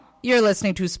You're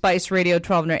listening to Spice Radio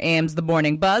 1200 AM's The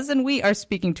Morning Buzz, and we are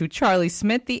speaking to Charlie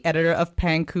Smith, the editor of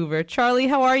Pancouver. Charlie,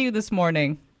 how are you this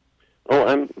morning? Oh,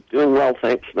 I'm doing well,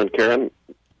 thanks, Karen.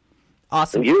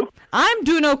 Awesome. And you? I'm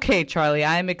doing okay, Charlie.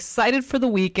 I'm excited for the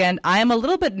weekend. I am a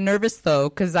little bit nervous, though,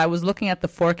 because I was looking at the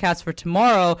forecast for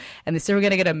tomorrow, and they said we're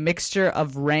going to get a mixture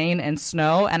of rain and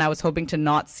snow, and I was hoping to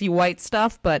not see white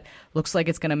stuff, but looks like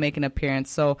it's going to make an appearance.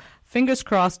 So fingers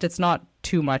crossed it's not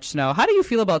too much snow. How do you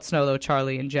feel about snow, though,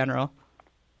 Charlie, in general?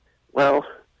 Well,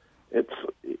 if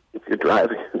you're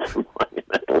driving, it's a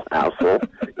monumental hassle.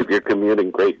 If you're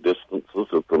commuting great distances,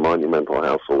 it's a monumental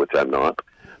hassle, which I'm not.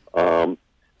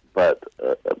 But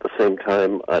at the same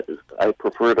time, I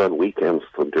prefer it on weekends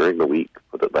than during the week,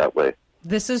 put it that way.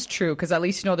 This is true, because at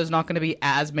least you know there's not going to be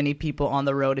as many people on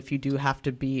the road if you do have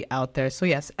to be out there. So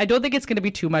yes, I don't think it's going to be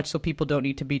too much, so people don't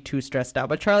need to be too stressed out.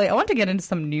 But Charlie, I want to get into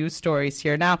some news stories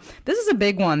here. Now, this is a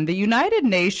big one. The United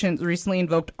Nations recently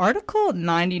invoked Article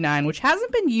 99, which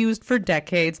hasn't been used for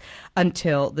decades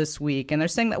until this week. And they're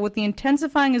saying that with the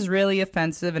intensifying Israeli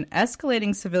offensive and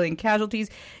escalating civilian casualties,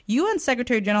 UN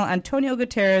Secretary General Antonio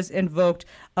Guterres invoked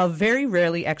a very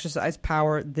rarely exercised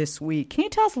power this week. Can you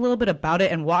tell us a little bit about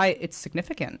it and why it's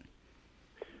significant?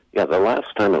 Yeah, the last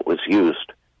time it was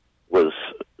used was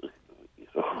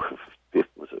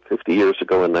 50 years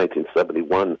ago in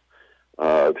 1971,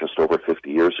 just over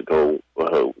 50 years ago,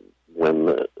 when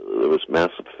there was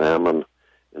massive famine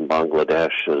in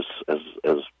Bangladesh as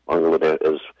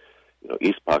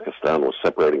East Pakistan was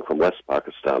separating from West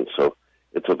Pakistan. So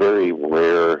it's a very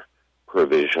rare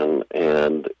provision,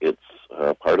 and it's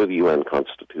part of the UN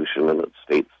Constitution, and it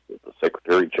states that the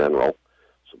Secretary General,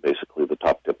 so basically the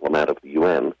top diplomat of the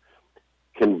UN,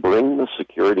 can bring the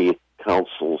Security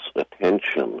Council's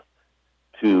attention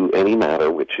to any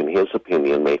matter which, in his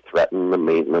opinion, may threaten the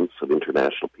maintenance of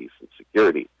international peace and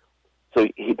security. So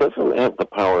he doesn't have the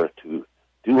power to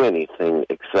do anything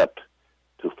except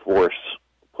to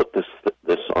put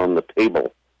this on the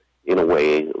table in a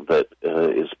way that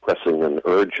is pressing and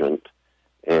urgent.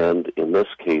 And in this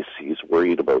case, he's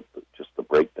worried about just the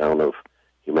breakdown of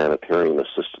humanitarian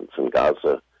assistance in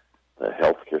Gaza. The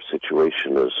healthcare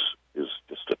situation is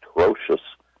just atrocious.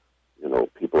 You know,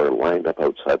 people are lined up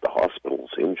outside the hospitals,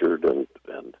 injured and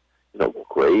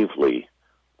gravely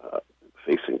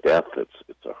facing death.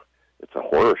 It's a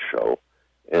horror show.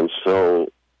 And so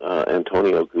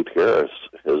Antonio Guterres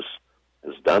has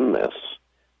done this,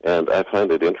 and I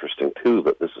find it interesting too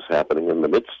that this is happening in the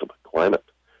midst of a climate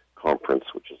conference,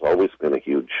 which has always been a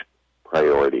huge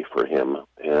priority for him.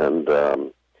 And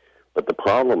but the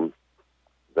problem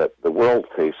that the world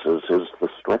faces is the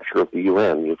structure of the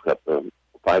UN. You've got the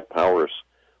 5 powers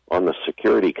on the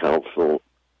Security Council,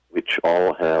 which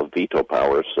all have veto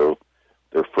powers, so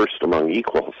they're first among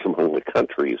equals among the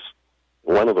countries.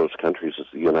 One of those countries is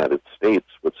the United States,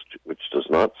 which does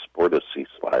not support a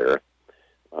ceasefire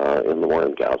in the war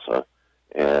in Gaza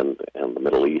and the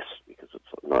Middle East, because it's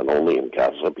not only in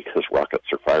Gaza, because rockets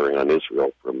are firing on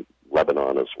Israel from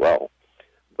Lebanon as well.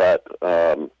 But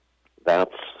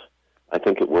I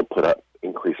think it will put up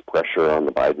increased pressure on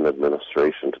the Biden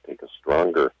administration to take a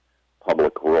stronger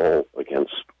public role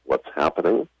against what's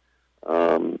happening.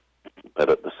 But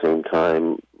at the same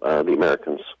time, the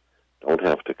Americans don't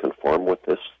have to conform with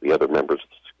this. The other members of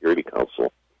the Security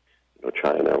Council,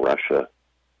 China, Russia,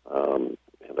 and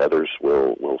others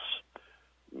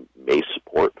may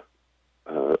support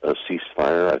a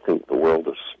ceasefire. I think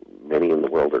many in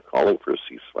the world are calling for a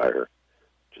ceasefire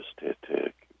just to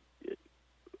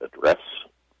address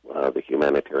the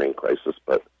humanitarian crisis,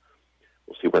 but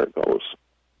we'll see where it goes.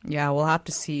 Yeah, we'll have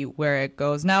to see where it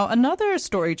goes. Now, another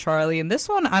story, Charlie, and this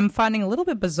one I'm finding a little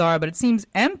bit bizarre, but it seems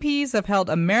MPs have held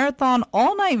a marathon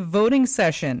all-night voting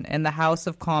session in the House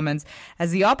of Commons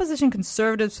as the opposition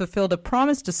Conservatives fulfilled a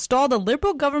promise to stall the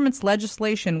Liberal government's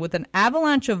legislation with an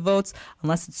avalanche of votes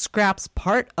unless it scraps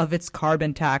part of its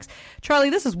carbon tax.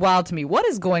 Charlie, this is wild to me. What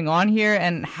is going on here,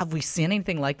 and have we seen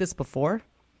anything like this before?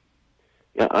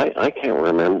 Yeah, I can't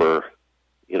remember,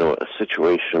 a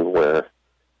situation where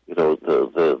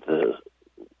the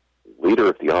leader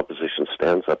of the opposition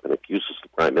stands up and accuses the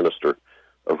prime minister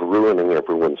of ruining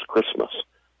everyone's Christmas.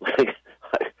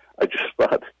 I just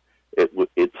thought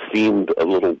it seemed a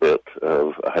little bit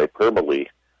of hyperbole.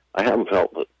 I haven't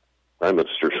felt that prime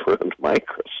ministers ruined my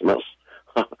Christmas.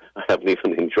 I haven't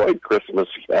even enjoyed Christmas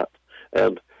yet.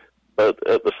 But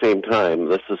at the same time,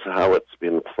 this is how it's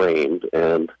been framed,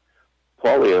 and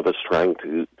Poilievre is trying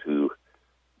to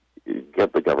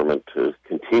get the government to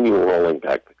continue rolling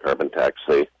back the carbon tax.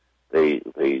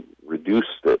 They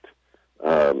reduced it,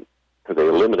 they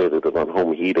eliminated it on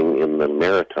home heating in the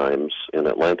Maritimes in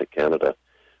Atlantic Canada,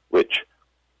 which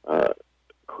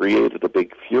created a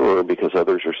big furor because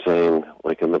others are saying,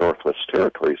 like in the Northwest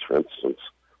Territories, for instance,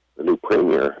 the new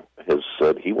premier has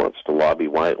said he wants to lobby.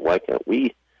 Why can't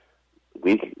we?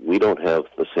 We don't have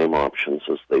the same options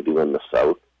as they do in the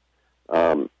South.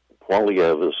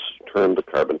 Poilievre has turned the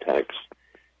carbon tax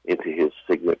into his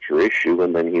signature issue,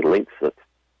 and then he links it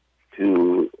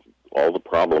to all the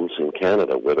problems in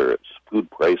Canada, whether it's food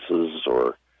prices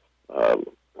or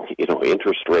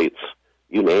interest rates,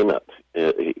 you name it.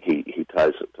 He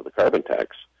ties it to the carbon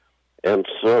tax, and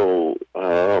so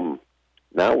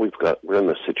now we're in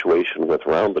the situation with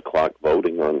round-the-clock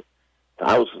voting on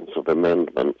thousands of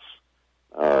amendments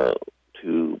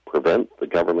to prevent the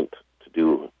government to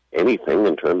do anything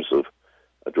in terms of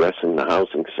addressing the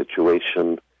housing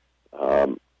situation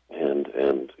and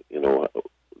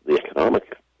the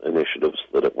economic initiatives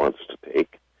that it wants to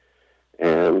take,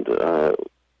 and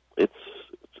it's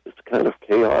kind of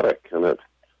chaotic, and it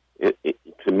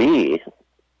to me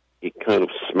it kind of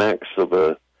smacks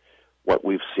of what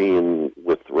we've seen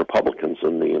with Republicans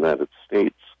in the United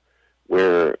States,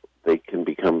 where they can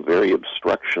become very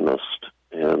obstructionist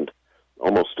and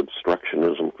almost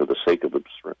obstructionism for the sake of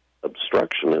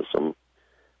obstructionism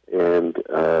and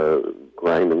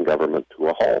grinding government to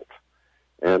a halt.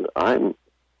 And I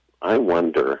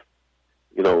wonder,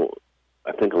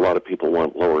 I think a lot of people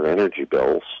want lower energy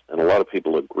bills, and a lot of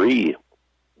people agree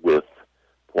with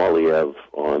Poilievre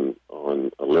on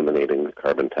eliminating the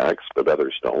carbon tax, but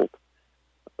others don't.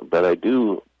 But I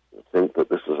do think that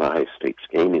this is a high-stakes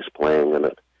game he's playing, and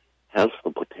it has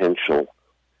the potential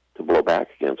to blow back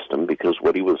against him, because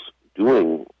what he was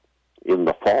doing in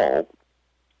the fall,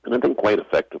 and I think quite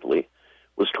effectively,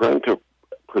 was trying to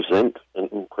present an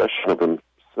impression of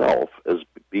himself as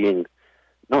being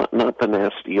not the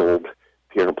nasty old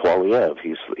Pierre Poilievre.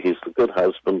 He's the good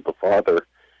husband, the father,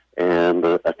 and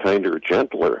a kinder,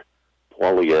 gentler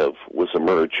Poilievre was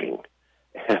emerging.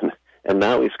 And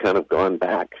now he's kind of gone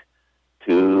back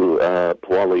to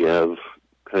Poilievre,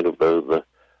 kind of the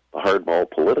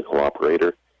hardball political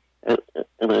operator. And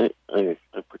I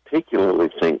particularly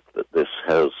think that this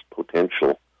has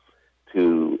potential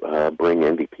to bring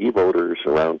NDP voters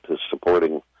around to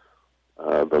supporting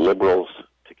the Liberals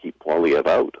to keep Poilievre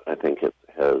out. I think it's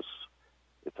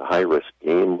a high-risk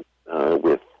game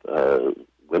with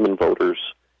women voters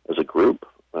as a group.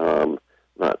 I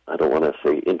don't want to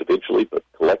say individually, but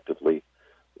collectively,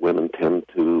 women tend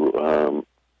to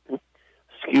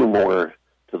skew more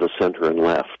to the center and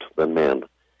left than men.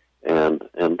 And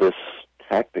this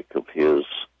tactic of his,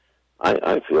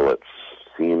 I feel it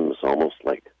seems almost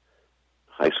like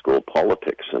high school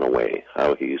politics in a way,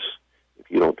 how he's, if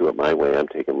you don't do it my way, I'm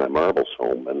taking my marbles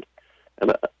home. And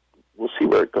we'll see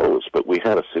where it goes. But we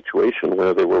had a situation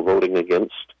where they were voting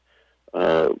against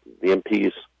the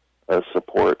MP's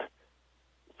support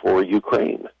for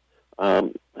Ukraine.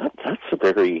 That's a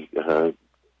very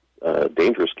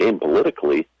dangerous game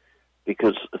politically,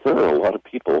 because there are a lot of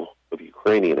people of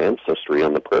Ukrainian ancestry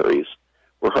on the prairies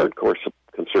who are hardcore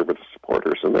conservative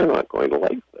supporters, and they're not going to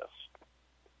like this.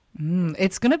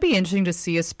 It's going to be interesting to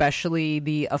see, especially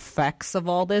the effects of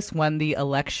all this when the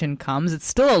election comes. It's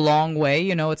still a long way,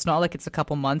 it's not like it's a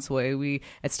couple months away.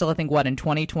 It's still, I think, in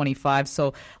 2025.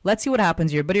 So let's see what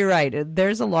happens here. But you're right.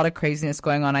 There's a lot of craziness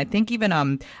going on. I think even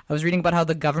I was reading about how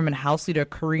the government House Leader,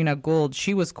 Karina Gould,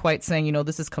 she was quite saying,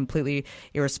 this is completely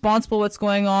irresponsible what's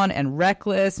going on and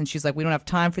reckless. And she's like, we don't have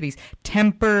time for these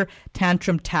temper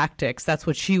tantrum tactics. That's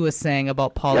what she was saying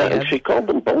about Poilievre. Yeah, and she called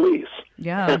them bullies.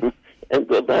 Yeah. And and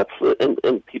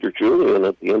Peter Julian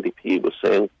at the NDP was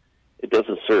saying it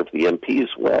doesn't serve the MPs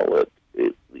well.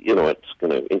 It's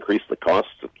going to increase the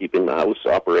costs of keeping the House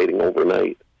operating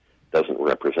overnight. Doesn't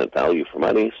represent value for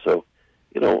money. So,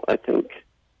 I think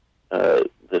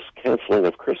this canceling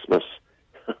of Christmas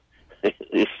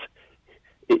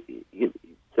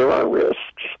there are risks.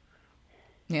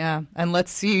 Yeah, and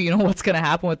let's see, what's going to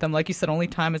happen with them. Like you said, only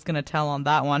time is going to tell on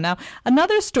that one. Now,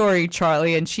 another story,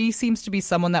 Charlie, and she seems to be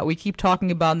someone that we keep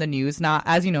talking about in the news. Now,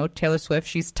 as you know, Taylor Swift,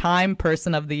 she's Time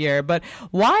Person of the Year. But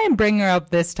why I'm bringing her up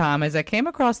this time is I came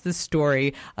across this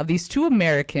story of these two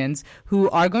Americans who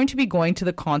are going to be going to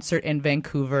the concert in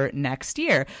Vancouver next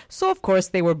year. So, of course,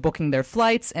 they were booking their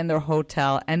flights and their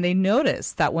hotel, and they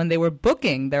noticed that when they were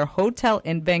booking their hotel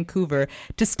in Vancouver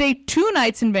to stay 2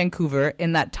 nights in Vancouver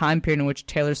in that time period in which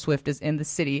Taylor Swift is in the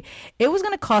city, it was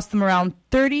going to cost them around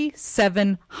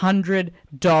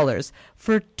 $3,700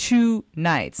 for 2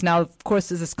 nights. Now, of course,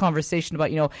 there's this conversation about,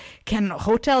 can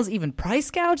hotels even price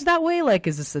gouge that way? Like,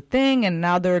 is this a thing? And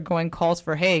now there are going calls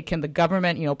for, hey, can the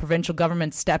government, provincial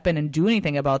government step in and do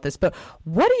anything about this? But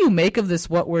what do you make of this,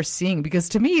 what we're seeing? Because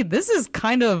to me, this is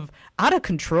kind of out of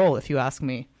control, if you ask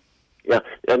me. Yeah,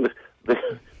 and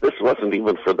this wasn't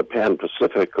even for the Pan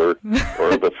Pacific or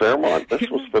the Fairmont. This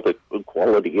was for the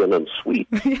Quality Inn and Suite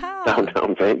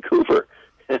downtown Vancouver,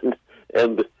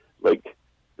 and like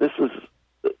this is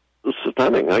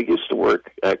stunning. I used to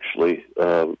work actually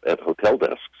at hotel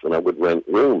desks, and I would rent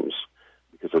rooms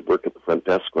because I'd work at the front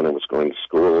desk when I was going to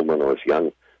school when I was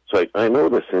young. So I know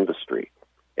this industry,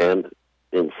 and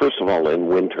first of all, in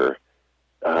winter,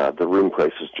 the room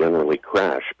prices generally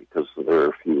crash because there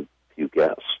are few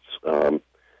guests.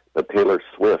 But Taylor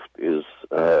Swift is,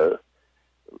 I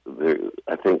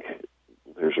think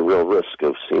there's a real risk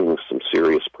of seeing some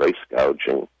serious price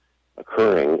gouging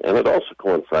occurring, and it also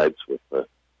coincides with the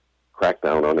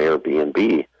crackdown on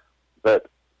Airbnb. But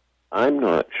I'm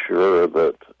not sure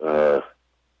that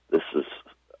this is,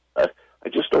 I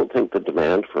just don't think the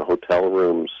demand for hotel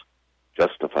rooms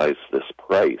justifies this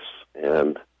price.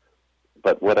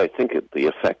 But what I think the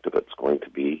effect of it's going to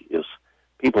be is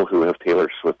people who have Taylor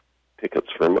Swift tickets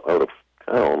from out of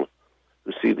town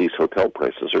who see these hotel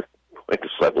prices are going to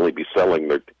suddenly be selling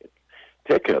their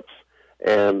tickets.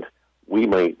 And we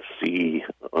might see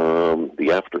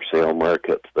the after-sale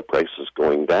market, the prices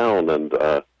going down, and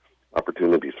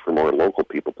opportunities for more local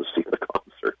people to see the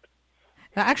concert.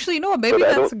 Actually, no, maybe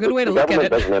that's a good way to look at it. The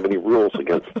government doesn't have any rules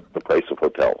against the price of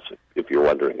hotels, if you're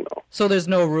wondering, though. So there's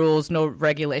no rules, no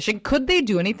regulation. Could they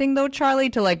do anything, though, Charlie,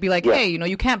 to be like, hey,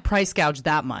 you can't price gouge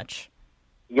that much?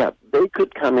 Yeah, they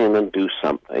could come in and do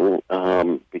something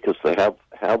because they have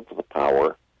the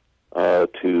power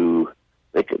to.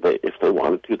 If they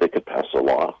wanted to, they could pass a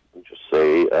law and just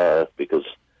say because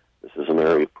this is an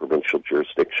area of provincial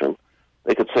jurisdiction,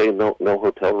 they could say no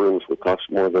hotel rooms would cost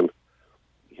more than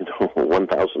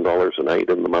 $1,000 a night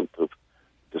in the month of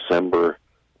December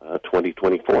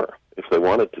 2024. If they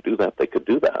wanted to do that, they could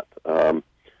do that.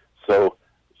 So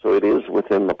it is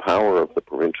within the power of the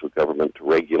provincial government to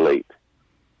regulate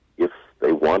if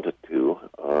they wanted to.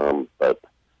 But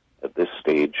at this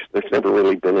stage, there's never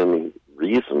really been any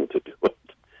reason to do it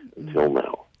until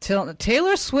now.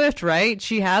 Taylor Swift, right?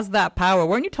 She has that power.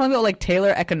 Weren't you telling me about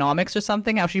Taylor Economics or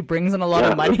something? How she brings in a lot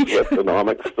of money?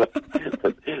 Economics.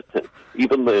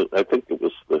 Even I think it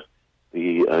was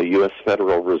the U.S.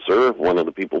 Federal Reserve. One of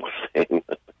the people was saying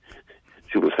that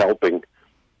she was helping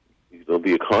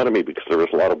the economy because there was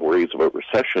a lot of worries about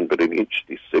recession. But in each of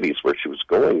these cities where she was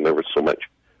going, there was so much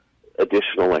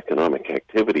additional economic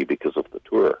activity because of the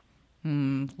tour.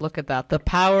 Look at that. The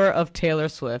power of Taylor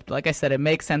Swift. Like I said, it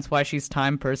makes sense why she's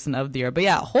Time Person of the Year. But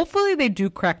yeah, hopefully they do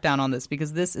crack down on this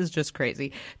because this is just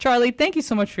crazy. Charlie, thank you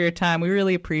so much for your time. We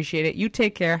really appreciate it. You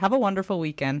take care. Have a wonderful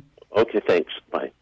weekend. Okay, thanks. Bye.